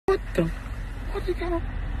What you got?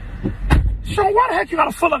 Sean, why the heck you got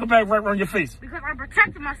a foot like a bag right around your face? Because I'm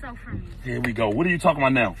protecting myself from you. Here we go. What are you talking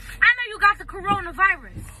about now? I know you got the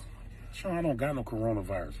coronavirus. Sean, I don't got no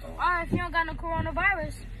coronavirus, though. Alright, if you don't got no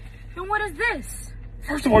coronavirus, then what is this?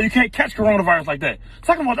 First of all, you can't catch coronavirus like that.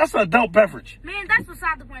 Second of all, that's an adult beverage. Man, that's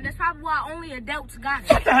beside the point. That's probably why only adults got it.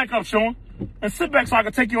 Shut the heck up, Sean. And sit back so I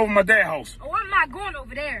can take you over my dad's house. Oh, I'm not going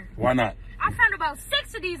over there. Why not? I found about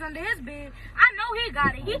 6 of these under his bed. I know he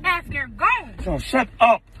got it. He half near gone. Sean, shut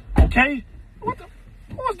up, okay?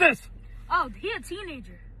 What's this? Oh, he a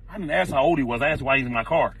teenager. I didn't ask how old he was. I asked why he's in my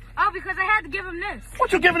car. Oh, because I had to give him this.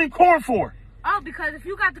 What you giving him corn for? Oh, because if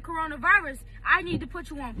you got the coronavirus, I need to put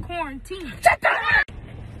you on quarantine. Shut the heck up!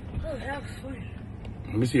 Oh, that was funny.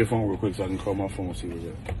 Let me see your phone real quick so I can call my phone and see what's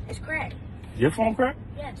up. It's cracked. Your phone cracked?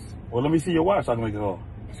 Yes. Well, let me see your watch so I can make a call.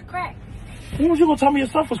 It's cracked. When was you going to tell me your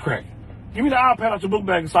stuff was cracked? Give me the iPad out your book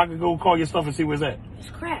bag so I can go call your stuff and see where it's at. It's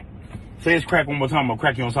cracked. Say it's cracked one more time. I'll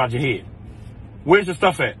crack you inside your head. Where's your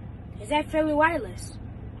stuff at? It's at Philly Wireless.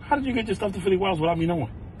 How did you get your stuff to Philly Wireless without me knowing?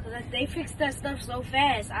 Because they fixed that stuff so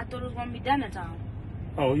fast, I thought it was going to be done in time.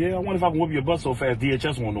 Oh, yeah? I wonder if I can whip your butt so fast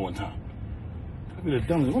DHS won't know in time. I'll be the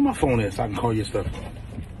dumbest. Where my phone at so I can call your stuff?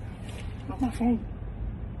 Where's my phone?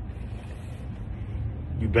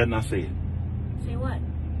 You better not say it. Say what?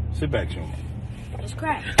 Sit back, Sean. It's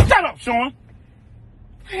cracked. Shut up, Sean!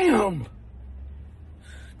 Damn!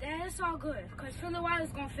 Dad, it's all good. Because Philly Wireless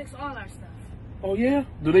is going to fix all our stuff. Oh, yeah?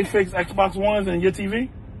 Do they fix Xbox Ones and your TV?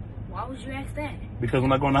 Why would you ask that? Because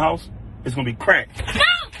when I go in the house, it's going to be cracked.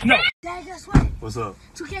 No! No! Dad, guess what? What's up?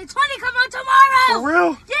 2K20 come on tomorrow! For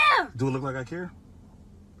real? Yeah! Do it look like I care?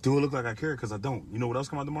 Do it look like I care? Because I don't. You know what else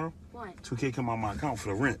come out tomorrow? What? 2K come out my account for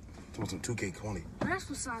the rent. Some 2K20. Well, that's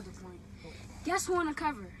beside the point. Guess who on the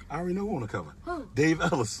cover? I already know who on the cover. Who? Dave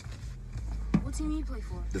Ellis. What team he play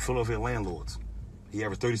for? The Philadelphia Landlords. He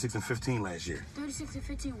averaged 36 and 15 last year. 36 and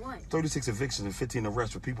 15 what? 36 evictions and 15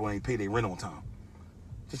 arrests for people who ain't paid their rent on time.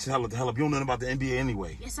 Just the hell up. You don't know nothing about the NBA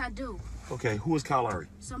anyway. Yes, I do. Okay, who is Kyle Lowry?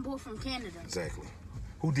 Some boy from Canada. Exactly.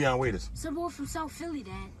 Who Deion Waiters? Some boy from South Philly,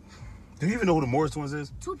 Dad. Do you even know who the Morris twins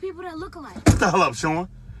is? 2 people that look alike. Shut the hell up, Sean.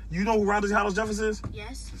 You know who Rondé Hollis Jefferson is?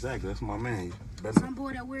 Yes. Exactly, that's my man. Some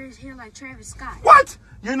boy that wears hair like Travis Scott. What?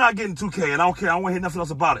 You're not getting 2K, and I don't care. I don't want to hear nothing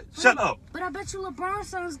else about it. Shut up. But I bet you LeBron's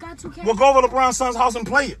sons got 2K. We'll go over to LeBron's son's house and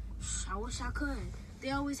play it. I wish I could. They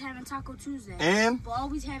always having Taco Tuesday. And? But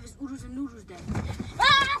always have is Oodles and Noodles Day.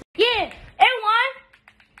 Ah! Yeah, and 1.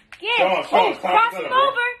 Yeah. Sean, cross him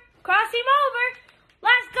over. Cross him over.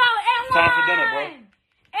 Let's go, and 1. Time for dinner, bro.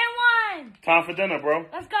 And 1. Time for dinner, bro.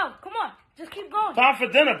 Let's go. Come on. Just keep going. Time for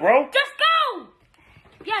dinner, bro. Just go.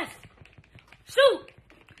 Yes. Shoot.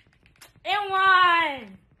 And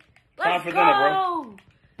 1. Let's Time for go. dinner, bro.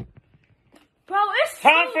 Bro, it's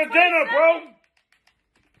Time for dinner, bro.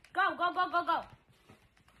 Go.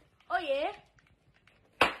 Oh, yeah.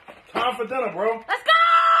 Time for dinner, bro. Let's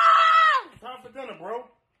go. Time for dinner, bro.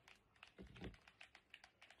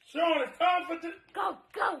 Sean, it's time for dinner. Go.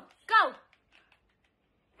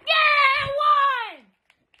 Yeah, 1.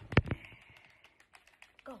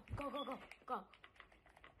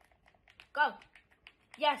 Go.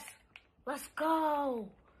 Yes. Let's go.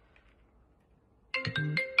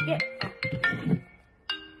 Yeah.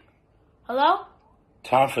 Hello?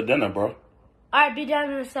 Time for dinner, bro. All right, be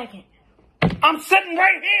down in a second. I'm sitting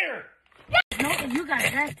right here. No, you got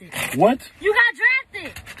drafted. What? You got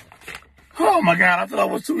drafted. Oh, my God. I thought I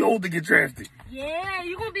was too old to get drafted. Yeah,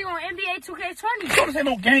 you're going to be on NBA 2K20. So this ain't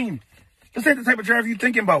no game. This ain't the type of draft you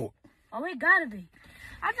thinking about. Oh, it got to be.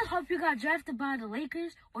 I just hope you got drafted by the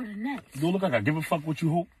Lakers or the Nets. Do it look like I give a fuck what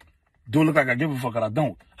you hope? Do it look like I give a fuck what I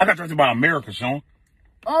don't? I got drafted by America, Sean.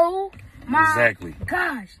 Oh, my Exactly.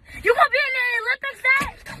 gosh. You going to be in the Olympics,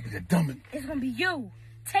 Dad? It's gotta be the dumbest. It's going to be you,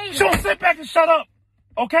 Tatum. Sean, sit back and shut up.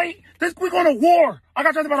 Okay? We're going to war. I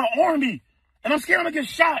got drafted by the Army. And I'm scared I'm going to get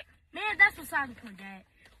shot. Man, that's beside the point, Dad.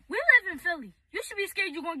 We live in Philly. You should be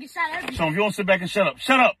scared you're going to get shot every day. Sean, if you don't sit back and shut up.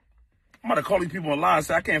 Shut up. I'm about to call these people and lie and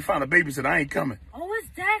say I can't find a babysitter. I ain't coming. Oh, it's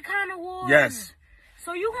that kind of war. Yes.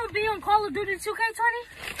 So you going to be on Call of Duty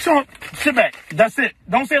 2K20? Sean, sit back. That's it.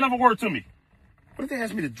 Don't say another word to me. What if they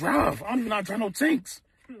ask me to drive? I don't even know how to drive no tanks.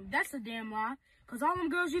 That's a damn lie. Because all them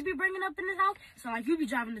girls you be bringing up in this house sound like you be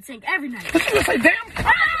driving the tank every night. But you gonna say damn?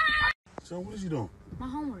 Ah! Sean, what is you doing? My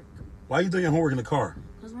homework. Why are you doing your homework in the car?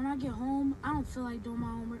 Because when I get home, I don't feel like doing my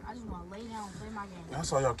homework. I just want to lay down and play my game.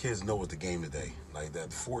 That's all y'all kids know what the game today. Like that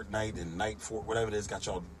Fortnite and Night Fort, whatever it is, got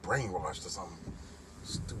y'all brainwashed or something.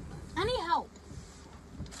 Stupid. I need help.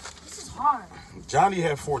 This is hard. Johnny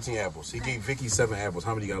had 14 apples. He gave Vicky 7 apples.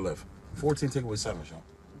 How many you got left? 14 take away 7, Sean.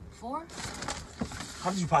 4? How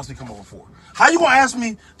did you possibly come up with 4? How you gonna ask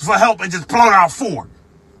me for help and just blurt out 4? You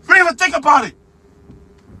didn't even think about it.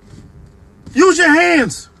 Use your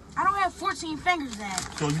hands. I don't have 14 fingers, Dad.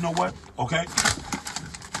 So you know what? Okay.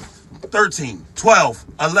 13, 12,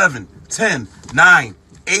 11, 10, 9,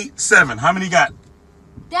 8, 7. How many you got?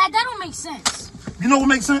 Dad, that don't make sense. You know what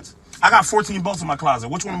makes sense? I got 14 bolts in my closet.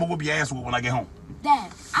 Which one am I gonna whoop your ass with when I get home?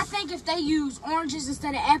 Dad, I think if they use oranges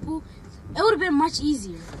instead of apple, it would have been much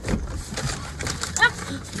easier.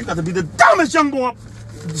 You got to be the dumbest young boy.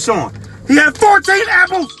 Sean, he had 14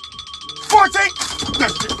 apples. 14.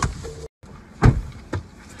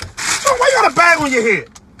 Sean, why you got a bag on your head?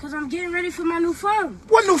 Because I'm getting ready for my new phone.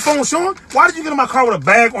 What new phone, Sean? Why did you get in my car with a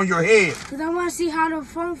bag on your head? Because I want to see how the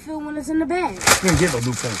phone feels when it's in the bag. You can't get no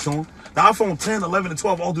new phone, Sean. The iPhone 10, 11, and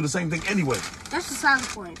 12 all do the same thing anyway. That's beside the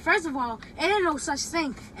point. First of all, it ain't no such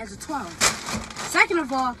thing as a 12. Second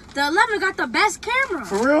of all, the 11 got the best camera.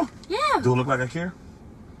 For real? Yeah. Do it look like I care?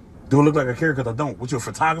 Do it look like I care? Because I don't. What, you a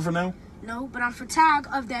photographer now? No, but I'm photog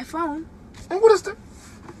of that phone. And what is that?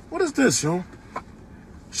 What is this, Sean?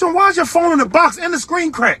 Sean, why is your phone in the box and the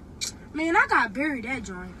screen cracked? Man, I got to bury that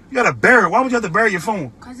joint. You got to bury it. Why would you have to bury your phone?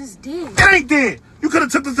 Because it's dead. It ain't dead. You could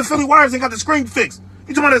have took this to Philly wires and got the screen fixed.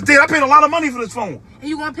 You talking about it's dead? I paid a lot of money for this phone. And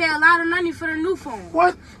you going to pay a lot of money for the new phone.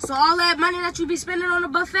 What? So all that money that you be spending on the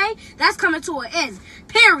buffet, that's coming to an end.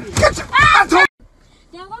 Period. Get your... Dad,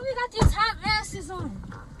 why we got these hot masses on?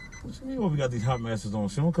 What you mean why we got these hot masses on,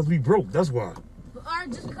 Sean? Because we broke. That's why. Or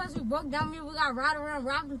just because we broke down here, we got to ride around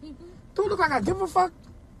robbing people? Do it look like I give a fuck?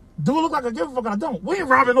 Do it look like I give a fuck? I don't. We ain't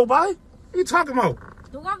robbing nobody. What are you talking about?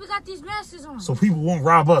 Then why we got these masks on? So people won't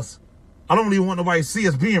rob us. I don't even want nobody to see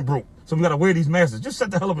us being broke. So we got to wear these masks. Just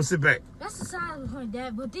shut the hell up and sit back. That's the side of the point,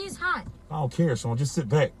 Dad, but these hot. I don't care, Sean. Just sit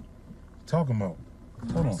back. Talking about.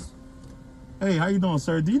 Hold on. Hey, how you doing,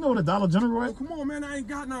 sir? Do you know what a Dollar General is? Come on, man. I ain't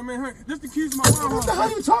got nothing, man. This the keys to my mom. What the hell are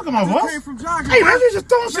you talking about, boss? Came from jogging. Hey, man, you just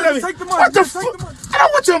throwing shit at me. Take the money. What the Take the money. fuck? I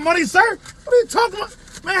don't want your money, sir. What are you talking about?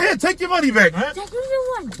 Man, here, take your money back, man. Dad, give me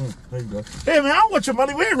your one. There you go. Hey, man, I don't want your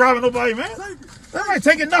money. We ain't robbing nobody, man. I ain't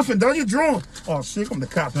taking nothing, dog. You drawing. Oh, shit, I'm the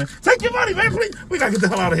cops, man. Take your money, man, please. We gotta get the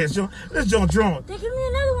hell out of here, Sean. This joint drawing. Dad, give me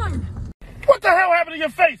another one. What the hell happened to your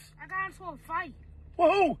face? I got into a fight.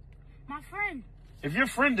 Well, who? My friend. If your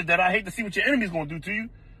friend did that, I hate to see what your enemy's gonna do to you.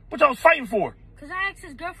 What y'all was fighting for? Because I asked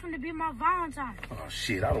his girlfriend to be my Valentine. Oh,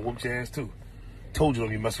 shit, I'd have whooped your ass, too. Told you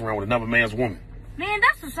don't be messing around with another man's woman. Man,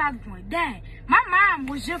 that's beside the point. Dad, my mom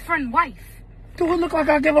was your friend's wife. Do it look like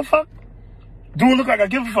I give a fuck? Do it look like I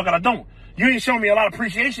give a fuck and I don't? You ain't showing me a lot of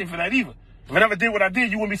appreciation for that either. If I never did what I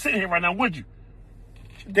did, you wouldn't be sitting here right now, would you?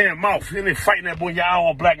 Your damn mouth. You ain't fighting that boy, your eye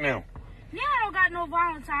all black now. Now I don't got no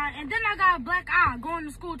Valentine, and then I got a black eye going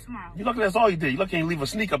to school tomorrow. You lucky that's all you did. You lucky you ain't leave a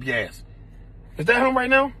sneak up your ass. Is that him right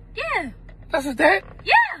now? Yeah. That's his dad?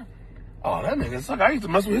 Yeah. Oh, that nigga suck. I used to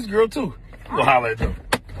mess with his girl, too. Go holler at them.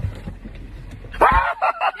 Dad, what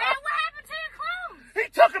happened to your clothes? He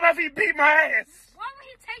took him after he beat my ass. Why would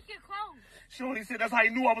he take your clothes? Sure, he said that's how he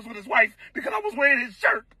knew I was with his wife, because I was wearing his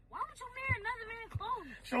shirt. Why would you marry another man's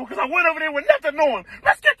clothes? Sure, because I went over there with nothing on.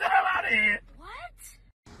 Let's get the hell out of here. What?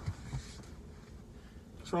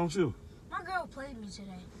 What's wrong with you? My girl played me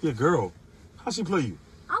today. Your girl? How'd she play you?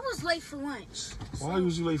 I was late for lunch. Why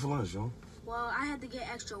was you late for lunch, yo? Well, I had to get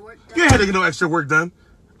extra work done. You ain't had to get no extra work done.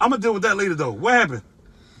 I'm going to deal with that later, though. What happened?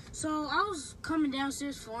 So I was coming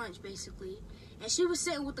downstairs for lunch, basically. And she was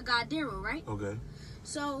sitting with the guy, Daryl, right? Okay.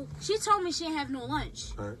 So she told me she didn't have no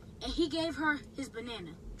lunch. All right. And he gave her his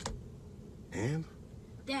banana. And?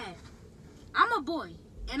 Dad, I'm a boy,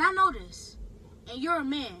 and I know this. And you're a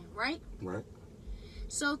man, right? Right.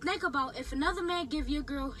 So think about if another man give your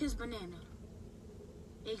girl his banana.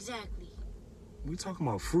 Exactly. We talking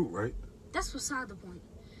about fruit, right? That's beside the point.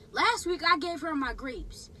 Last week, I gave her my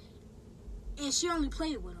grapes. And she only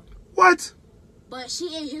played with them. What? But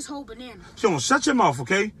she ate his whole banana. Sean, shut your mouth,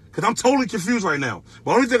 okay? Because I'm totally confused right now.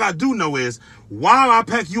 But the only thing I do know is, why I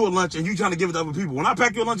pack you a lunch and you trying to give it to other people? When I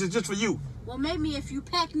pack you a lunch, it's just for you. Well, maybe if you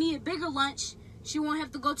pack me a bigger lunch, she won't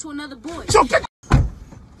have to go to another boy. Sean, get...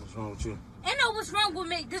 What's wrong with you? I know what's wrong with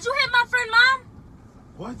me. Did you hit my friend, Mom?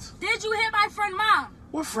 What? Did you hit my friend, Mom?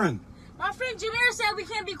 What friend? My friend Jameer said we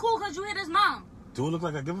can't be cool because you hit his mom. Do it look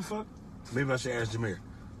like I give a fuck? Maybe I should ask Jameer.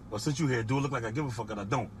 Well, since you here, do it look like I give a fuck and I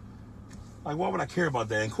don't? Like, why would I care about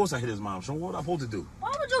that? And of course I hit his mom, Sean. What would I supposed to do?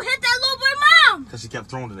 Why would you hit that little boy mom? Because she kept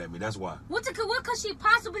throwing it at me, that's why. What could she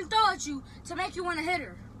possibly throw at you to make you want to hit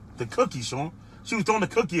her? The cookie, Sean. She was throwing the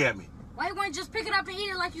cookie at me. Why you wouldn't just pick it up and eat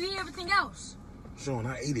it like you eat everything else? Sean,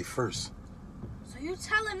 I ate it first. So you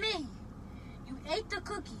telling me you ate the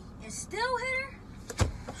cookie and still hit her?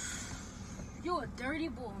 You're a dirty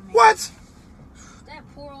boy, man. What? That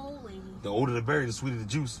poor old lady. The older the berry, the sweeter the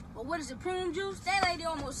juice. Well, what is it, prune juice? That lady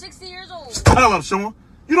almost 60 years old. Hell up, Sean.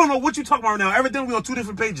 You don't know what you talking about right now. Everything we on 2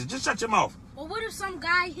 different pages. Just shut your mouth. Well, what if some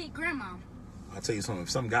guy hit grandma? I'll tell you something. If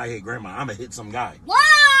some guy hit grandma, I'm going to hit some guy.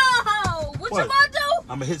 Whoa! What you gonna do? I'm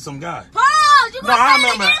going to hit some guy. Pause! You gonna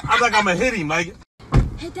I'm like I'm going to hit him. Like.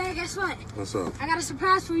 Hey, Dad, guess what? What's up? I got a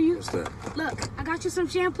surprise for you. What's that? Look, I got you some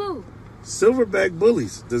shampoo. Silverback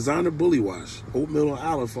Bullies. Designer Bully Wash. Oatmeal and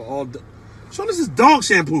olive for all... Sean, this is dog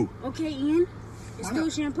shampoo. Okay, Ian. It's still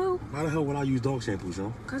shampoo. Why the hell would I use dog shampoo,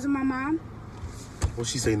 Sean? Because of my mom. What'd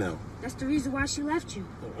she say now? That's the reason why she left you.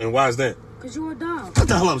 And why is that? Because you're a dog. What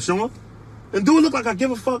the hell up, Sean? And do it look like I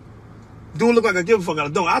give a fuck? Do it look like I give a fuck? I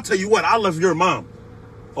don't. I'll tell you what. I left your mom.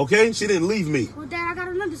 Okay? She didn't leave me. Well, Dad, I got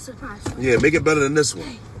another surprise for you. Yeah, make it better than this one.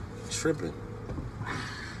 Hey. Tripping.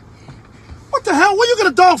 What the hell? Where you get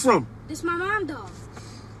a dog from? This my mom dog.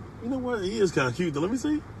 You know what? He is kind of cute. Let me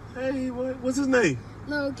see. Hey, what's his name?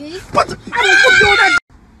 Lil Gee. What the? I don't doing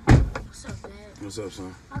that. What's up, Dad? What's up,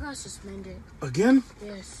 son? I got suspended. Again?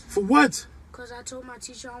 Yes. For what? Because I told my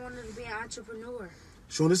teacher I wanted to be an entrepreneur.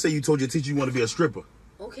 Sean, this say you told your teacher you want to be a stripper.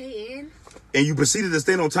 Okay, Ian. And you proceeded to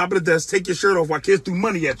stand on top of the desk, take your shirt off while kids threw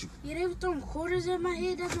money at you. Yeah, they were throwing quarters at my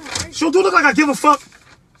head. That's not right. Sean, do it look like I give a fuck?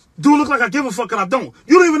 Do it look like I give a fuck and I don't?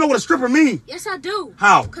 You don't even know what a stripper means. Yes, I do.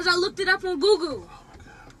 How? Because I looked it up on Google.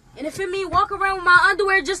 And if it means walk around with my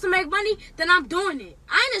underwear just to make money, then I'm doing it.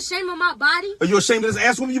 I ain't ashamed of my body. Are you ashamed of this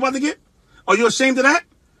ass whooping you about to get? Are you ashamed of that?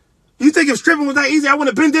 You think if stripping was that easy, I wouldn't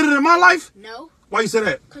have been did it in my life? No. Why you say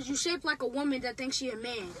that? Because you shaped like a woman that thinks she a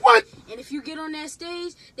man. What? And if you get on that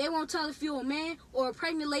stage, they won't tell if you're a man or a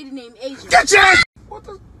pregnant lady named Asia. Get your ass! What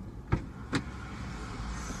the?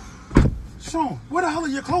 Sean, where the hell are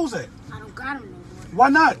your clothes at? I don't got them no more. Why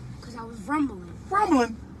not? Because I was rumbling.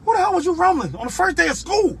 Rumbling? Who the hell was you rumbling on the first day of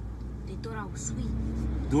school? They thought I was sweet.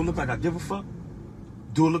 Do it look like I give a fuck?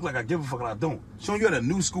 Do it look like I give a fuck and I don't? Sean, you at a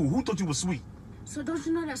new school. Who thought you was sweet? So don't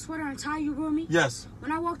you know that sweater and tie you brought me? Yes.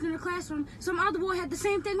 When I walked in the classroom, some other boy had the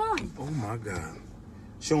same thing on. Oh my God.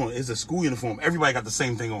 Sean, it's a school uniform. Everybody got the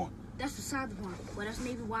same thing on. That's beside the point. Well, that's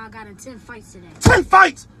maybe why I got in 10 fights today. 10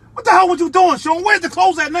 fights? What the hell was you doing, Sean? Where's the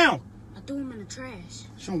clothes at now? I threw them in the trash.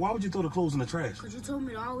 Sean, why would you throw the clothes in the trash? Because you told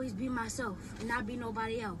me to always be myself and not be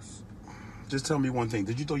nobody else. Just tell me one thing.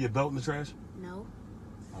 Did you throw your belt in the trash? No.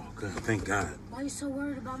 Oh, good. Thank God. Why are you so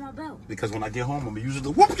worried about my belt? Because when I get home, I'm going to use it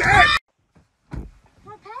to whoop your ass.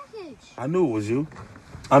 My package. I knew it was you.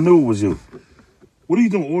 I knew it was you. What are you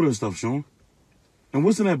doing ordering stuff, Sean? And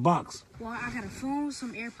what's in that box? Well, I got a phone,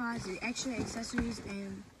 some AirPods, and extra accessories,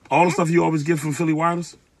 and... All the stuff you always get from Philly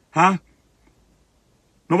Wireless? Huh?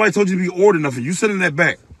 Nobody told you to be ordering nothing. You sit in that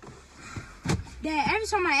back. Dad, every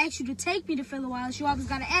time I ask you to take me to Philly Wireless, you always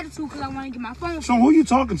got an attitude because I want to get my phone. So who are you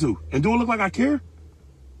talking to? And do it look like I care?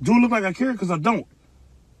 Do it look like I care? Because I don't.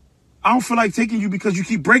 I don't feel like taking you because you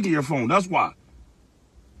keep breaking your phone. That's why.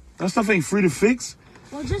 That stuff ain't free to fix.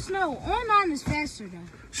 Well, just know, online is faster, though.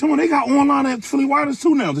 Sean, they got online at Philly Wireless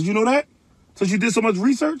too now. Did you know that? Since you did so much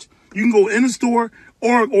research, you can go in the store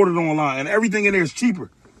or order it online, and everything in there is cheaper.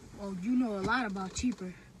 Well, you know a lot about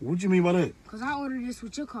cheaper. What do you mean by that? Because I ordered this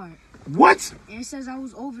with your card. What? And it says I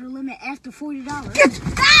was over the limit after $40. Get...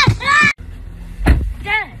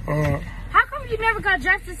 Dad, how come you never got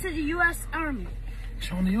drafted to the U.S. Army?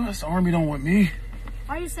 Sean, the U.S. Army don't want me.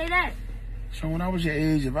 Why you say that? Sean, when I was your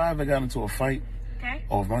age, if I ever got into a fight, okay,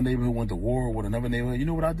 or if my neighborhood went to war with another neighborhood, you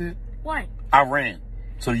know what I did? What? I ran.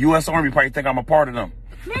 So the U.S. Army probably think I'm a part of them.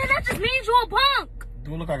 Man, that just means you're a punk.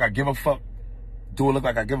 Do it look like I give a fuck? Do it look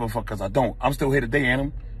like I give a fuck? Because I don't. I'm still here today,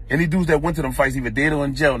 Adam. Any dudes that went to them fights either dead or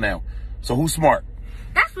in jail now. So who's smart?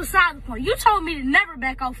 That's beside the point. You told me to never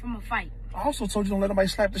back out from a fight. I also told you don't let nobody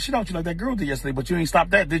slap the shit out you like that girl did yesterday, but you ain't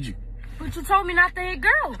stopped that, did you? But you told me not to hit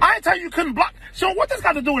girls. I ain't tell you couldn't block. So what this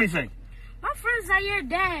got to do anything? My friend Zaire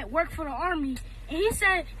dad worked for the Army, and he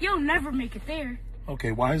said you'll never make it there.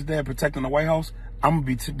 Okay, while his dad protecting the White House, I'm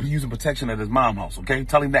going to be using protection at his mom's house, okay?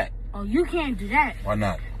 Tell him that. Oh, you can't do that. Why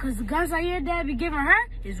not? Because the guns Zaire dad be giving her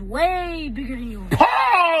is way bigger than yours.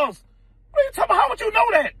 Pause! What are you talking about? How would you know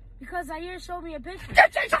that? Because Zaire showed me a picture.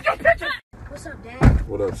 Get Chase off your picture! What's up, Dad?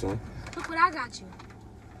 What up, son? Look what I got you.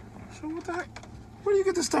 So what the heck? Where do you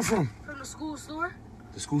get this stuff from? From the school store.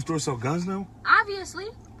 The school store sell guns now? Obviously.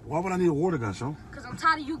 Why would I need a water gun, Sean? Because I'm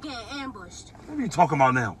tired of you getting ambushed. What are you talking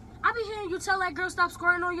about now? I be hearing you tell that girl stop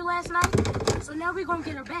squirting on you last night. So now we gonna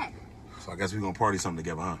get her back. So I guess we gonna party something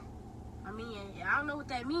together, huh? I mean, I don't know what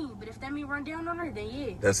that means, but if that mean run down on her, then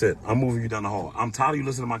yeah. That's it. I'm moving you down the hall. I'm tired of you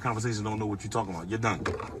listening to my conversation, don't know what you're talking about. You're done.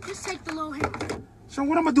 Just take the little hammer. Sean,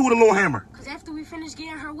 what I'm gonna do with a little hammer? Because after we finish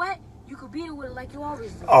getting her wet, you could beat her with it like you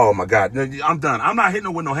always do. Oh my God. I'm done. I'm not hitting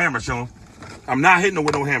her with no hammer, Sean. I'm not hitting her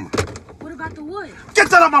with no hammer. What about the wood? Get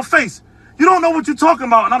that out my face. You don't know what you're talking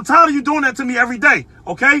about, and I'm tired of you doing that to me every day,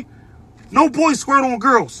 okay? No boys squirt on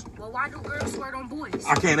girls. Well, why do girls squirt on boys?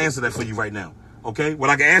 I can't answer that for you right now, okay? What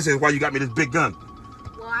I can answer is why you got me this big gun.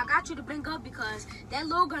 Well, I got you to bring up because that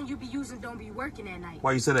little gun you be using don't be working at night.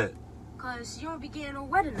 Why you say that? Because you don't be getting no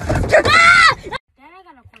wet enough. Ah! Dad, I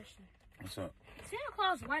got a question. What's up? Santa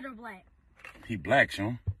Claus white or black? He black,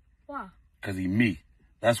 Sean. Why? Because he me.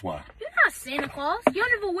 That's why. You're not Santa Claus. You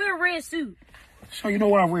don't even wear a red suit. So you know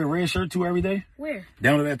where I wear a red shirt to every day? Where?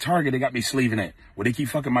 Down to that Target they got me sleeving at. Where they keep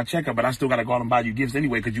fucking my check up, but I still got to go out and buy you gifts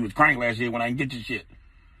anyway because you was crying last year when I didn't get your shit.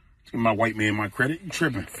 Let's give my white man my credit. You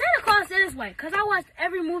tripping. Santa Claus is white because I watched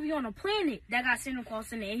every movie on the planet that got Santa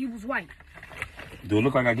Claus in it and he was white. Do it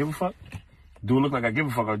look like I give a fuck? Do it look like I give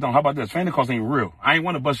a fuck or don't? How about this? Santa Claus ain't real. I ain't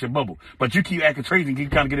want to bust your bubble. But you keep acting crazy and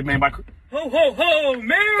keep trying to get it man by... Ho, ho, ho!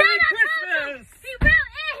 Merry Christmas! He real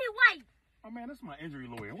and he white. Oh, man, that's my injury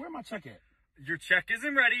lawyer. Where my check at? Your check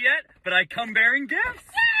isn't ready yet, but I come bearing gifts.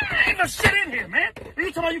 Ain't no shit in here, man.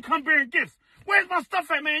 You talking about you come bearing gifts. Where's my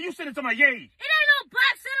stuff at, man? You send it to my yay. It ain't no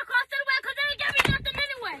black Santa Claus anyway because they ain't give me nothing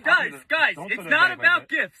anyway. Guys, Don't it's put it not back about like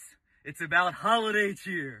that. gifts. It's about holiday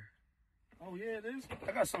cheer. Oh, yeah, it is?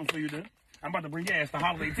 I got something for you, then. I'm about to bring your ass to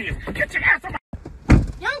holiday tears. Get your ass on my...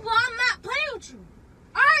 Young boy, I'm not playing with you.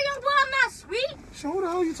 All right, young boy, I'm not sweet. Sean, who the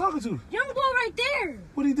hell are you talking to? Young boy right there.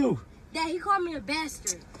 What'd he do? Dad, he called me a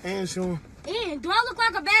bastard. And Sean. And do I look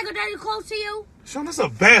like a bag of dirty clothes to you? Sean, that's a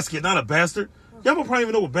basket, not a bastard. Y'all don't probably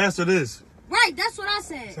even know what bastard is. Right, that's what I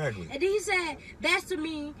said. Exactly. And then he said, bastard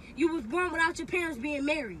mean you was born without your parents being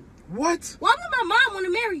married. What? Why would my mom want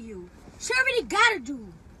to marry you? She already got a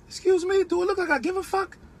dude. Excuse me? Do it look like I give a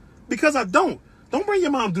fuck? Because I don't. Don't bring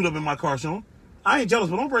your mom dude up in my car, Sean. I ain't jealous,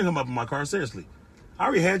 but don't bring him up in my car, seriously. I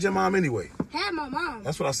already had your mom anyway. Had my mom.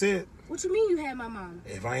 That's what I said. What you mean you had my mom?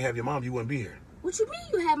 If I ain't have your mom, you wouldn't be here. What you mean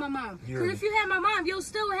you had my mom? Because if you had my mom, you'll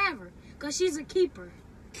still have her. Because she's a keeper.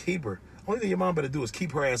 Keep her. Only thing your mom better do is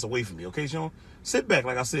keep her ass away from me, okay, Sean? Sit back,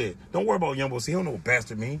 like I said. Don't worry about young boy. See, he don't know what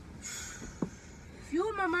bastard mean. If you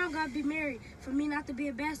and my mom got to be married for me not to be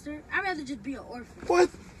a bastard, I'd rather just be an orphan. What?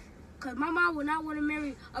 Because my mom would not want to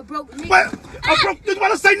marry a broke nigga. What? A broke... You about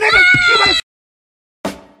to say nigga? You about to